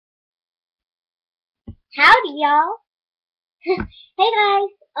Howdy, y'all. Hey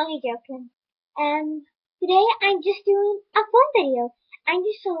guys, only joking. Today I'm just doing a fun video. I'm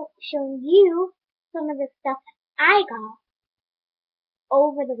just showing you some of the stuff I got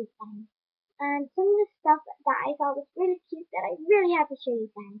over the weekend. And some of the stuff that I thought was really cute that I really have to show you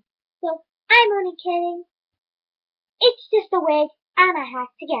guys. So, I'm only kidding. It's just a wig and a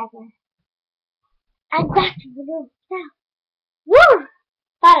hat together. And back to the room now. Woo!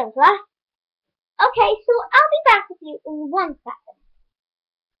 That was rough. Okay, so I'll be back with you in 1 second.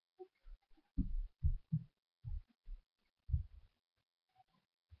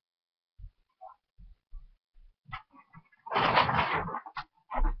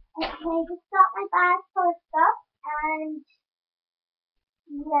 Okay, just got my bag full of stuff, and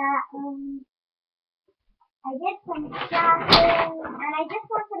yeah, I did some shopping, and I just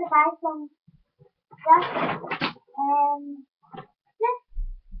wanted to buy some stuff, just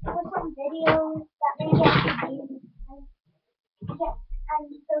for some videos that maybe I could use, and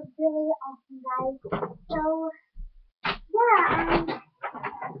they're really awesome, guys. So, yeah,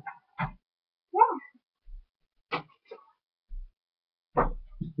 yeah.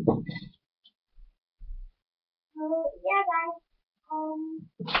 So, yeah, guys,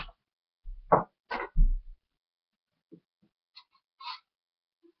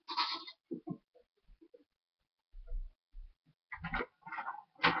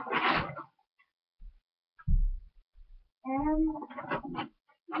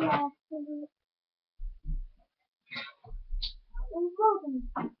 yeah, so,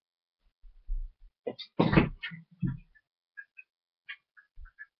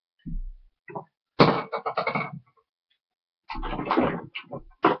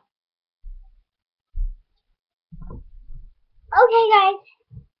 okay, guys,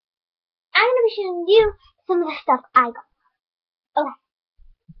 I'm gonna be showing you some of the stuff I got. Okay.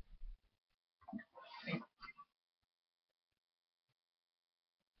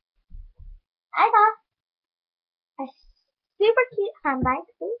 I got a super cute handbag,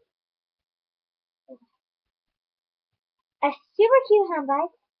 a super cute handbag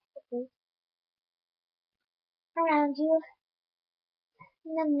around you,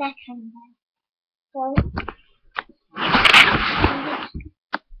 and the neck handbag. So,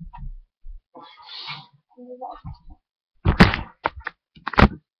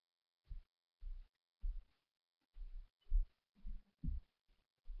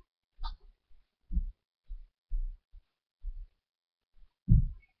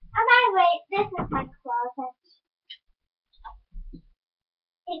 and by the way, this is my closet.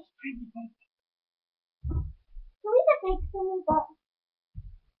 It's pretty big. It's a little big for me, but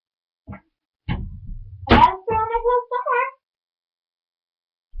I gotta throw my clothes somewhere.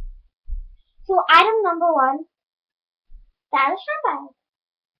 So item number 1, that is handbag.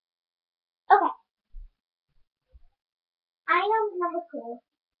 Okay. Item number 2,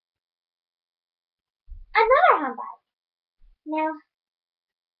 another handbag. Now,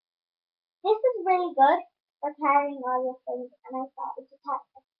 this is really good for carrying all your things, and I thought it just had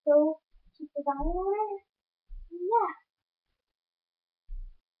a so cute design on it. Yeah.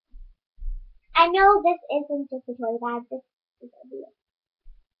 I know this isn't just a toy bag, this is a real.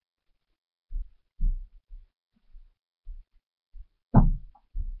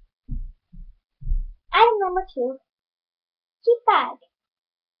 Item number 2, cute bag.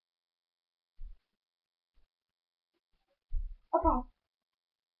 Okay.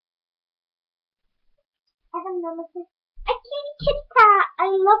 Item number 3, a kitty cat. I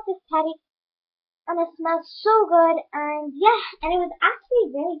love this teddy, and it smells so good, and yeah, and it was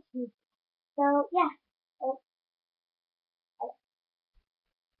actually very cute. So yeah, so,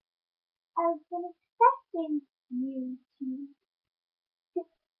 I was expecting you to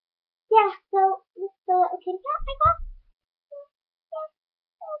yeah. So it's the kitty cat I got.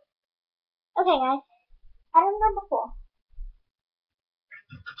 Okay, guys. Item number 4,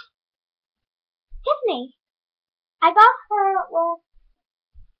 Tiffany. I got her with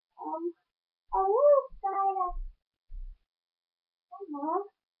a little side of I don't know.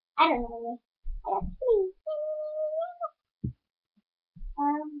 I got Tiffany.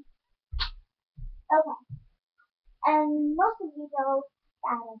 Okay. And most of you know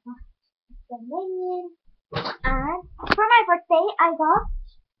that I got the minion. And for my birthday, I got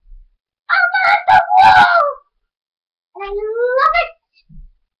the wall, and I love it.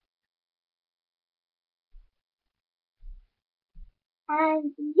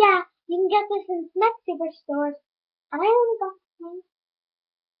 And yeah, you can get this in Smith Superstores, and I only got this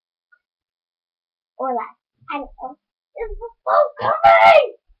or less. I don't know. This is so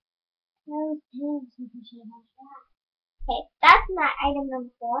coming! Okay, that's my item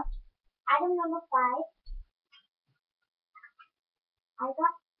number 4. Item number 5, I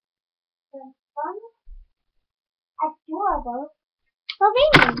got some fun, adorable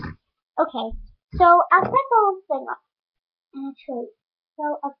Slovenians. Okay, so I'll set the whole thing up actually. So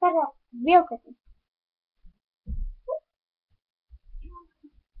I'll set it up real quickly.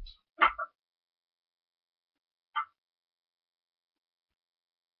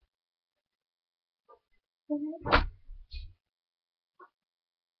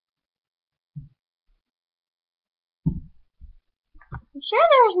 I'm sure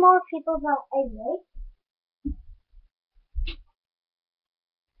there's more people about anyway.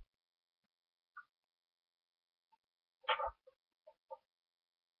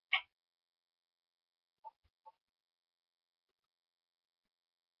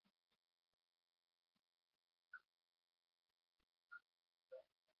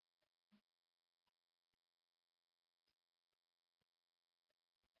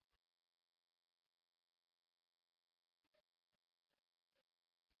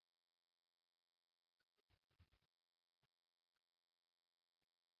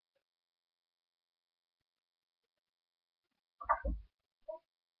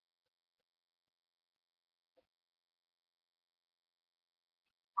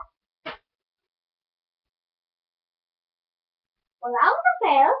 Well, that was a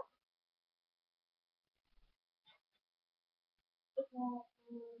fail.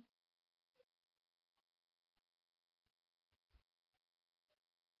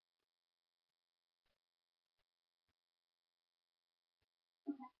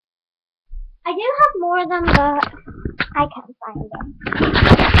 I do have more of them, but I can't find them.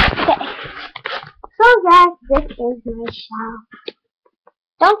 Okay. So yes, this is my shell.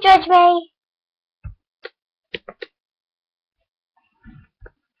 Don't judge me.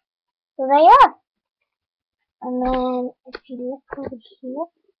 So they are. And then if you look over here,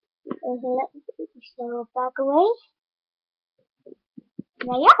 there's a little so back away.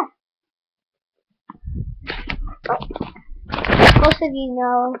 They are. But most of you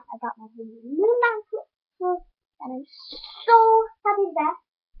know I got my little mouse, and I'm so happy with that.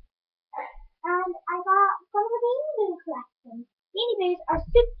 And I got some of the Beanie Boo collection. Beanie Boos are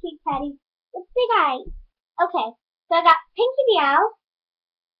super cute teddies with big eyes. Okay, so I got Pinky the Owl,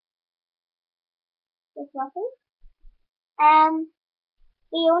 this Fluffy,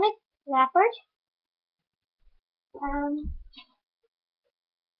 Leona Leopard,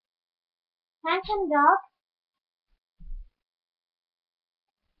 Handsome Dog,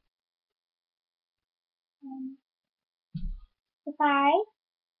 Safari,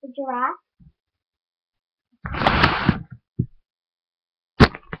 the Giraffe,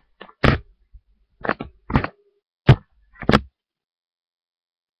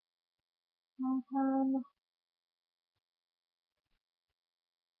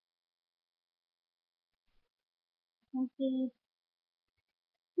 Monkey.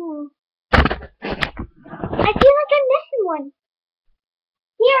 I feel like I'm missing one.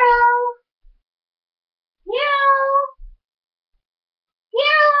 Hero! Hero!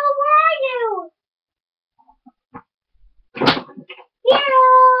 Hero, where are you? Hero!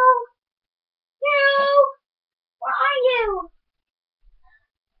 Hero! Where are you?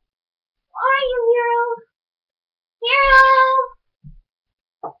 Where are you, Hero? Hero!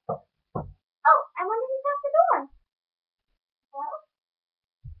 Oh, I wonder who's at the door. Hello?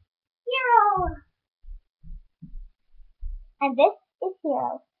 Hero! And this is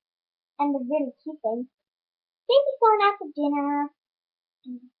Hero. And the really cute thing. Baby's going out for dinner.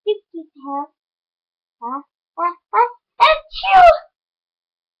 And the super cute hair. Achoo!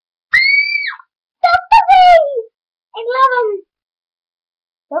 So fuzzy! I love him.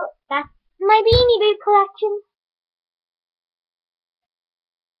 So that's my Beanie Boo collection.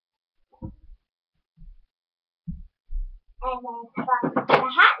 And then I got the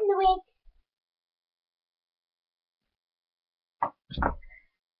hat and the wig.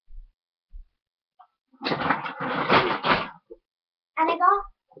 And I got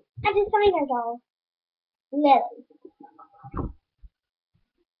a designer doll, Lily.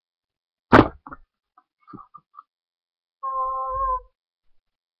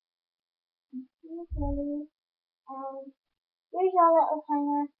 Lily. And here's your little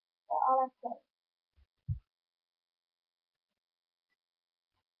timer for all our clothes.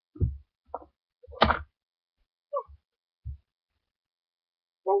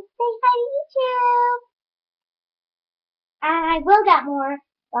 So say hi to YouTube. And I will get more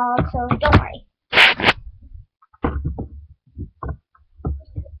dolls, so don't worry.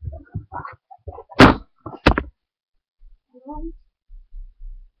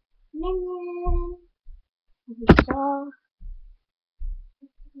 Minion. So,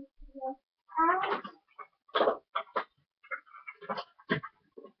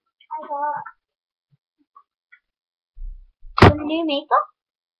 new makeup.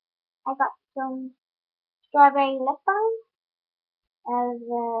 I got some strawberry lip balm,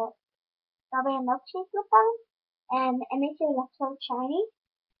 the strawberry milkshake lip balm, and it makes your lips so shiny.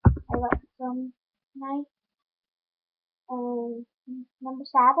 I got some nice number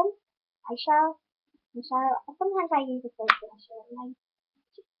 7 eyeshadow. Sometimes I use a fake eyeshadow.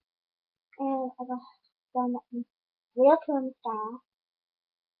 And I got some real cool mascara.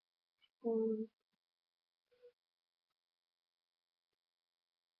 And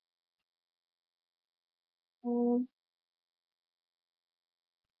and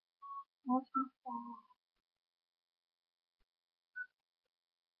what's mascara?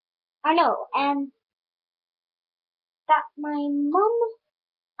 I know, and that my mom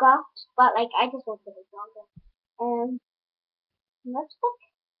got, but like I just wanted it longer. And lipstick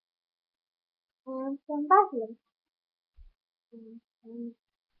and some Vaseline. And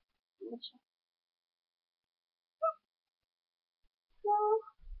lipstick. So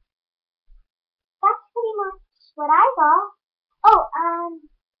that's pretty much what I got. Oh,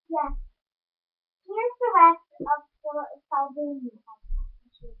 yeah. Here's the rest of the little Sardine.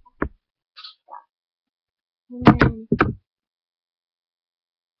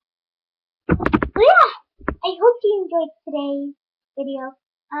 So yeah, I hope you enjoyed today's video.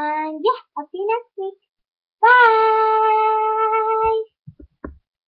 And yeah, I'll see you next week. Bye!